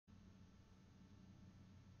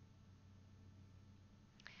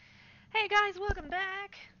Hey guys, welcome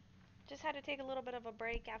back! Just had to take a little bit of a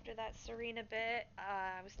break after that Serena bit.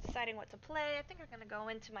 I was deciding what to play. I think I'm gonna go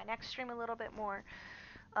into my next stream a little bit more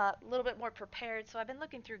prepared. So I've been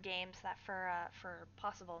looking through games that for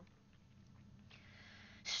possible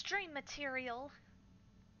stream material.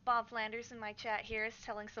 Bob Flanders in my chat here is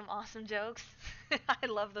telling some awesome jokes. I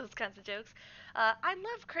love those kinds of jokes. I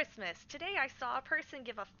love Christmas. Today I saw a person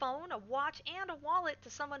give a phone, a watch, and a wallet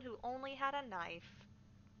to someone who only had a knife.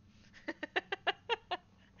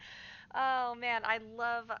 Oh man, I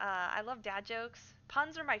love dad jokes.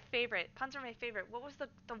 Puns are my favorite. Puns are my favorite. What was the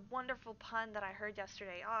wonderful pun that I heard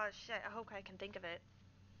yesterday? Oh shit, I hope I can think of it.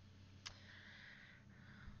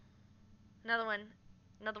 Another one.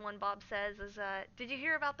 Another one Bob says is did you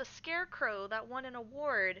hear about the scarecrow that won an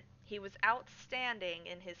award? He was outstanding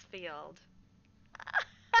in his field.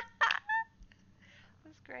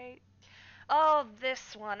 That's great. Oh,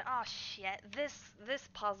 this one. Oh shit. This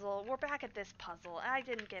puzzle. We're back at this puzzle. I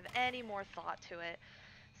didn't give any more thought to it.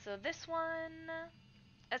 So this one,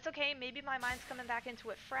 it's okay. Maybe my mind's coming back into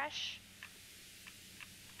it fresh.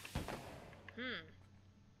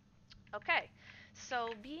 Okay. So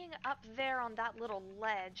being up there on that little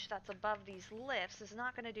ledge that's above these lifts is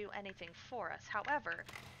not going to do anything for us. However,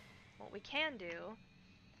 what we can do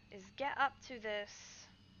is get up to this.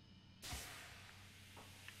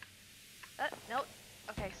 Nope.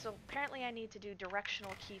 Okay, so apparently I need to do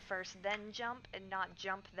directional key first, then jump, and not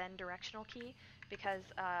jump, then directional key, because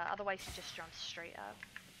otherwise he just jumps straight up.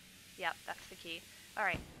 Yep, that's the key.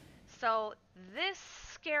 Alright, so this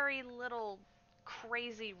scary little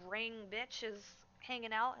crazy ring bitch is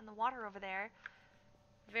hanging out in the water over there.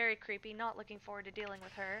 Very creepy, not looking forward to dealing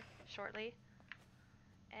with her shortly.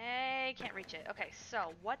 I can't reach it. Okay,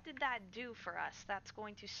 so what did that do for us? That's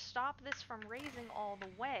going to stop this from raising all the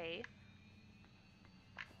way.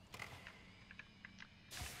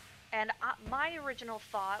 And my original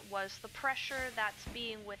thought was the pressure that's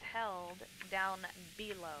being withheld down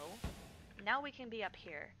below. Now we can be up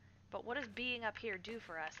here. But what does being up here do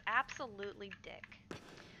for us? Absolutely dick.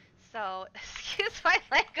 So, excuse my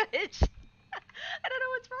language. I don't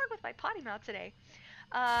know what's wrong with my potty mouth today.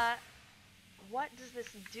 What does this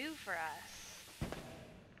do for us?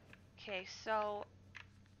 Okay, so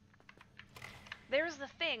there's the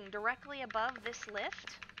thing directly above this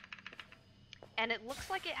lift. And it looks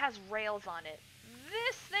like it has rails on it.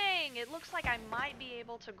 This thing! It looks like I might be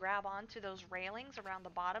able to grab onto those railings around the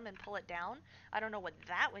bottom and pull it down. I don't know what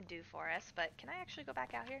that would do for us, but can I actually go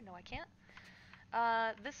back out here? No, I can't.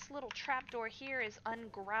 This little trapdoor here is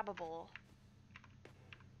ungrabbable.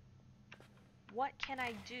 What can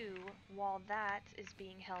I do while that is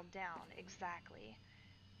being held down? Exactly.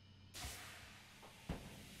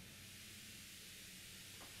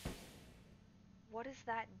 What does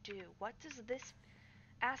that do? What does this...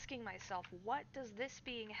 Asking myself, what does this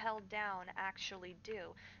being held down actually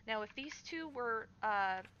do? Now, if these two were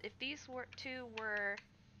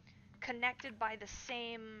connected by the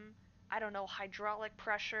same, I don't know, hydraulic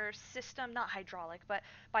pressure system, not hydraulic, but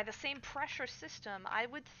by the same pressure system, I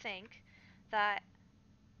would think that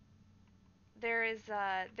there's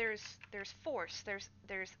force,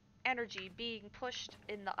 there's energy being pushed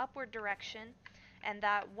in the upward direction, and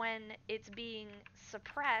that when it's being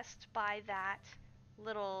suppressed by that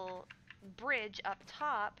little bridge up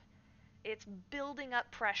top, it's building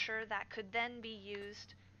up pressure that could then be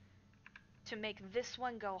used to make this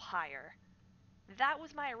one go higher. That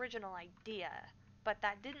was my original idea, but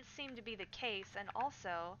that didn't seem to be the case, and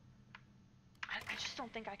also, I just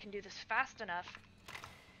don't think I can do this fast enough.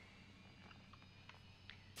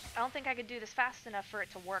 I don't think I could do this fast enough for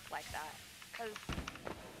it to work like that. Because,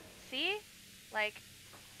 see? Like,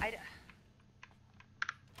 if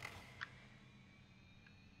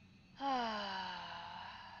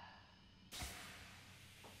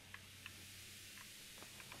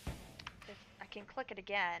I can click it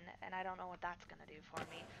again, and I don't know what that's gonna do for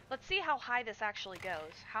me. Let's see how high this actually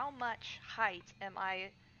goes. How much height am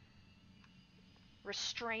I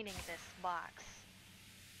restraining this box?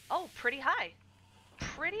 Oh, pretty high.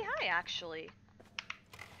 Pretty high, actually.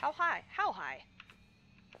 How high? How high?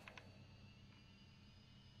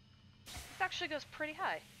 This actually goes pretty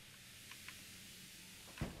high.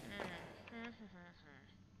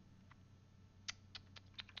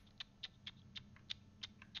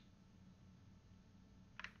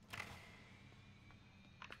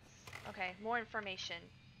 Okay, more information.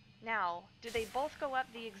 Now, do they both go up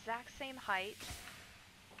the exact same height?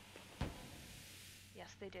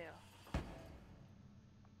 Yes, they do.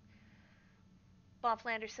 Bob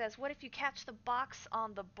Flanders says, what if you catch the box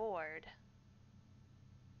on the board?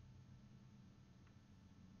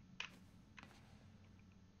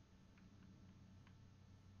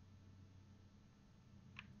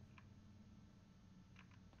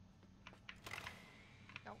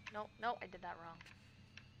 no, no, I did that wrong.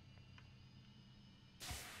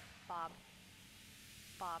 Bob.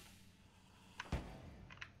 Bob.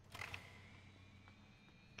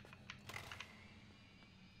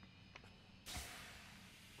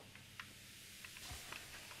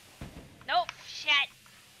 Nope, shit!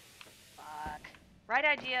 Fuck. Right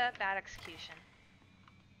idea, bad execution.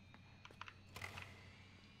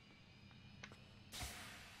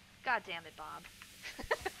 God damn it, Bob.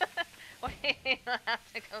 Wait, I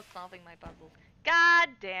have to go solving my puzzles. God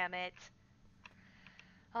damn it.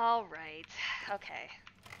 Alright, okay.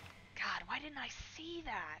 God, why didn't I see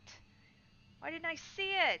that? Why didn't I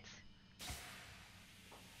see it?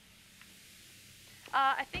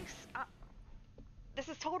 I think this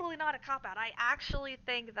is totally not a cop-out. I actually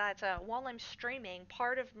think that while I'm streaming,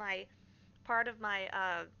 part of my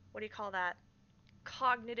what do you call that?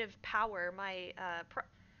 Cognitive power,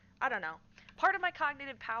 I don't know. Part of my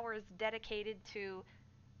cognitive power is dedicated to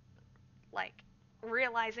like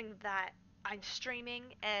realizing that I'm streaming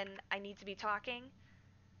and I need to be talking,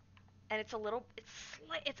 and it's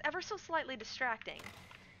ever so slightly distracting.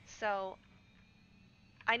 So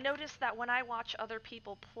I noticed that when I watch other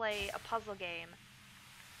people play a puzzle game,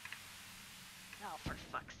 oh for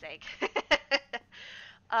fuck's sake,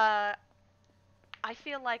 uh, I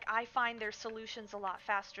feel like I find their solutions a lot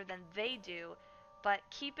faster than they do. But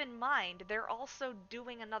keep in mind, they're also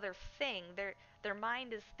doing another thing. Their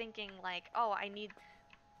mind is thinking like, oh,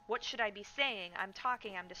 what should I be saying? I'm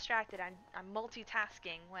talking, I'm distracted, I'm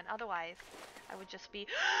multitasking, when otherwise I would just be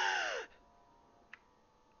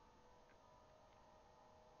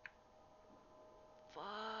fuck.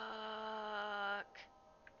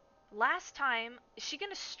 Last time, is she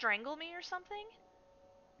gonna strangle me or something?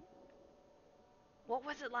 What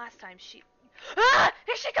was it last time? Ah!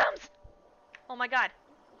 Here she comes! Oh my god.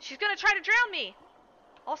 She's gonna try to drown me!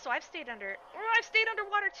 Also, I've stayed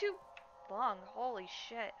underwater too long. Holy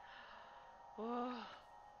shit. Oh,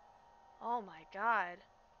 oh my god.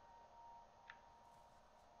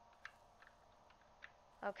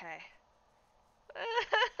 Okay.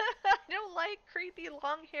 I don't like creepy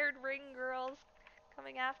long-haired ring girls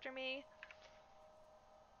coming after me.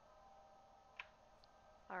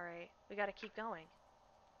 Alright, we gotta keep going.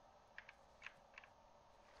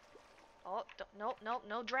 Oh, no, no,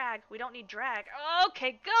 no drag. We don't need drag.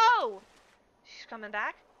 Okay, go! She's coming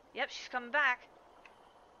back? Yep, she's coming back.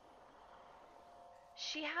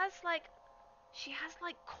 She has like she has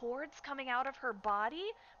like cords coming out of her body,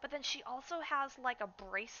 but then she also has like a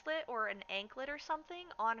bracelet or an anklet or something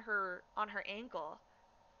on her ankle.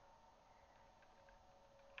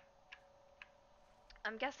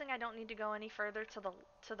 I'm guessing I don't need to go any further to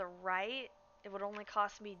the right. It would only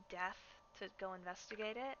cost me death to go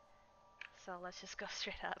investigate it. So let's just go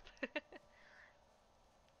straight up.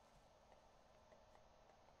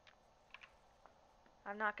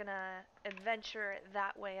 I'm not gonna adventure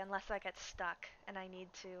that way unless I get stuck and I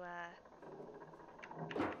need to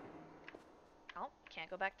oh, can't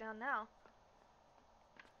go back down now.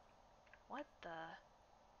 What the?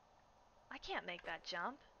 I can't make that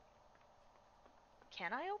jump.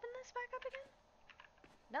 Can I open this back up again?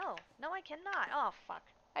 No. No, I cannot. Oh, fuck.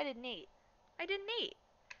 I didn't eat. I didn't eat.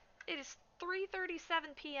 It is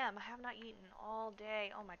 3:37 p.m. I have not eaten all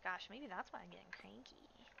day. Oh my gosh, maybe that's why I'm getting cranky.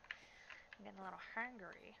 I'm getting a little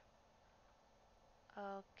hungry.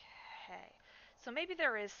 Okay. So maybe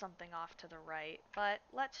there is something off to the right, but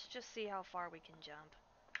let's just see how far we can jump.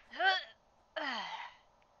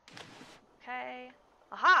 Okay.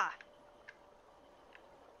 Aha!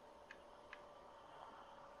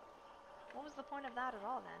 What was the point of that at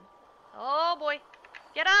all then? Oh boy!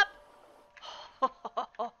 Get up!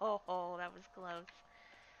 Oh, that was close.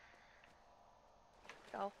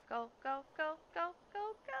 Go, go, go, go, go,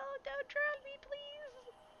 go, go! Don't drown me,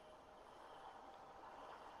 please!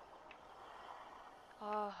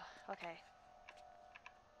 Oh, okay.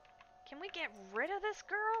 Can we get rid of this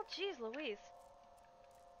girl? Jeez Louise.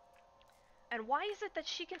 And why is it that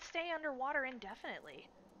she can stay underwater indefinitely?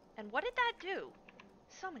 And what did that do?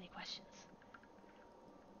 So many questions.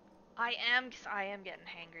 I am getting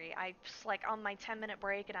hangry. I was like on my 10-minute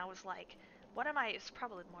break and I was like, what am I? It's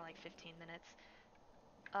probably more like 15 minutes.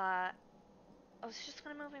 I was just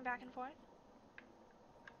gonna moving back and forth.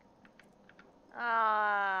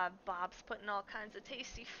 Ah, Bob's putting all kinds of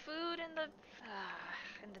tasty food in the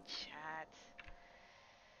chat.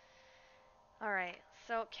 Alright,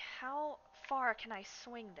 so how far can I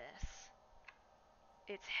swing this?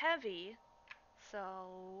 It's heavy,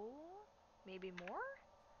 so maybe more?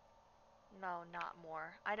 No, not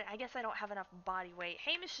more. I guess I don't have enough body weight.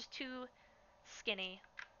 Hamish is too skinny.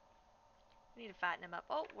 We need to fatten him up.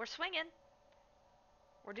 Oh, we're swinging.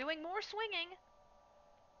 We're doing more swinging.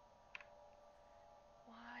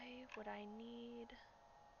 Why would I need...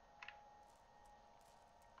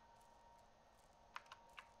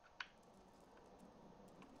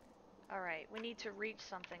 Alright, we need to reach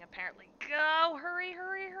something apparently. Go! Hurry,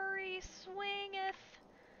 hurry, hurry! Swingeth!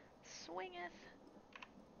 Swingeth!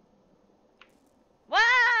 Wah!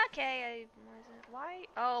 Okay, why?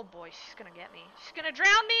 Oh boy, she's gonna get me. She's gonna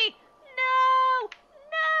drown me! No!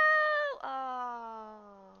 No! Oh.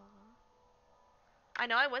 I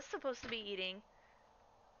know I was supposed to be eating.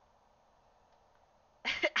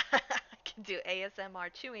 I can do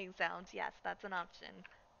ASMR chewing sounds. Yes, that's an option.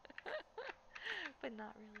 But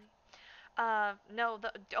not really. No,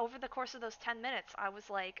 over the course of those 10 minutes, I was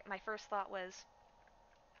like, my first thought was,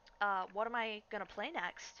 what am I gonna play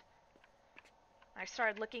next? I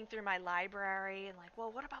started looking through my library and like,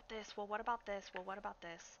 well, what about this? Well, what about this? Well, what about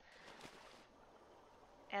this?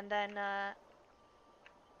 And then,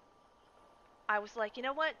 I was like, you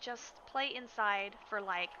know what? Just play inside for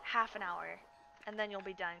like half an hour, and then you'll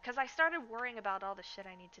be done. Because I started worrying about all the shit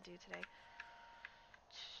I need to do today.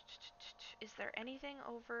 Is there anything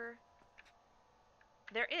over...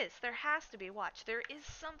 There is. There has to be. Watch. There is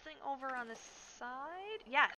something over on the side. Yes.